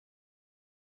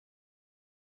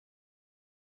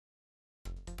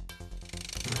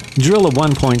Drill a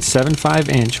 1.75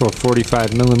 inch or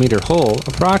 45 millimeter hole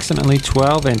approximately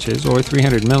 12 inches or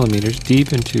 300 millimeters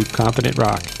deep into competent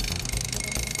rock.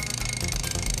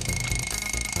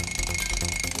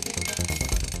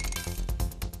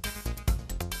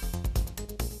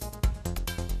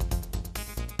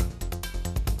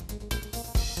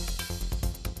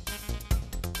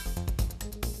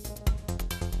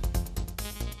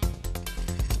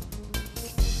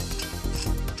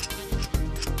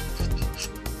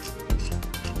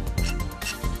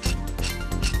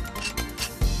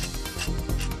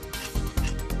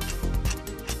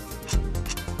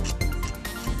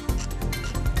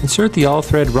 Insert the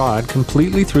all-thread rod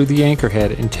completely through the anchor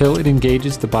head until it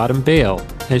engages the bottom bail,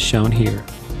 as shown here.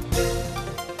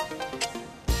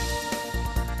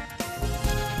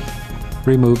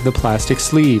 Remove the plastic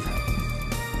sleeve.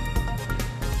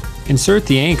 Insert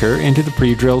the anchor into the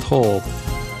pre-drilled hole.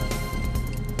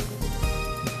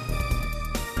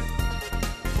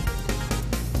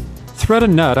 Thread a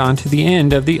nut onto the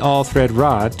end of the all-thread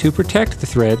rod to protect the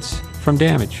threads from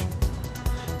damage.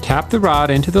 Tap the rod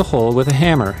into the hole with a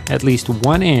hammer at least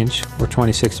 1 inch or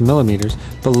 26 millimeters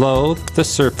below the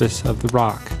surface of the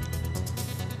rock.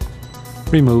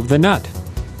 Remove the nut.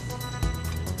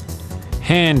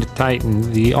 Hand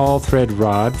tighten the all-thread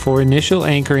rod for initial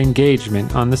anchor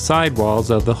engagement on the side walls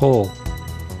of the hole.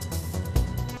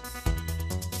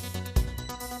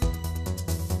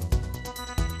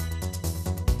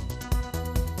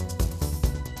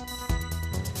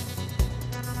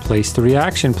 Place the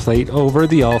reaction plate over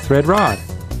the all-thread rod.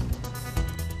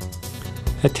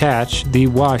 Attach the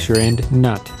washer and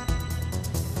nut.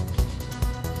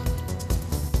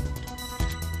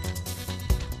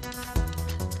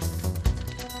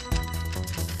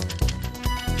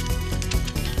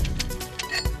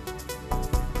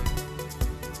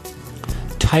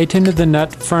 Tighten the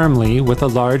nut firmly with a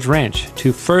large wrench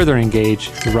to further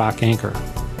engage the rock anchor.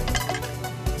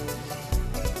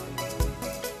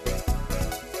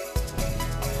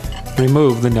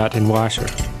 Remove the nut and washer.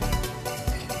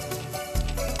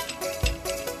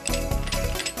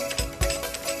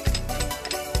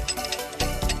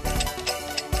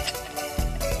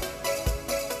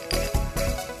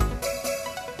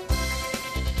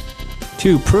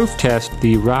 To proof test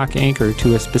the rock anchor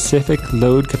to a specific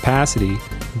load capacity,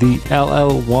 the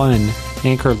LL1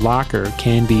 anchor locker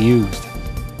can be used.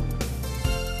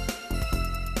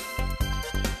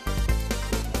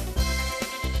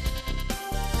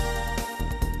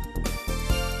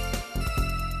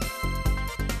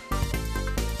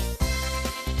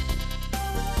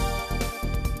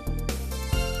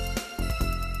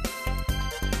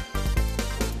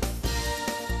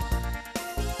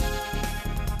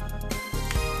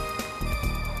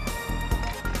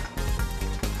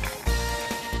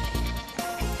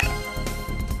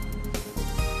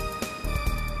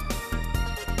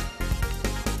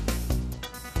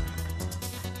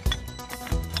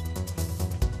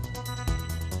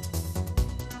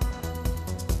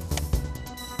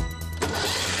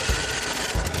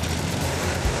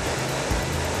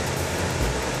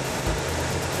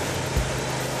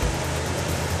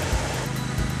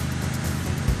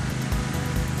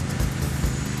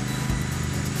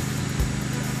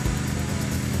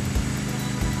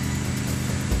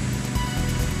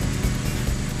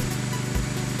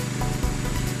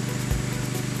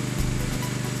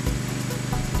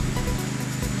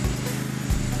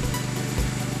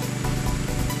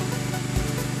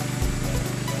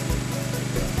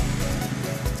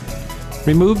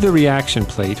 Remove the reaction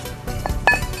plate.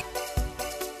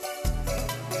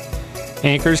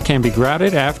 Anchors can be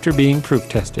grouted after being proof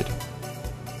tested.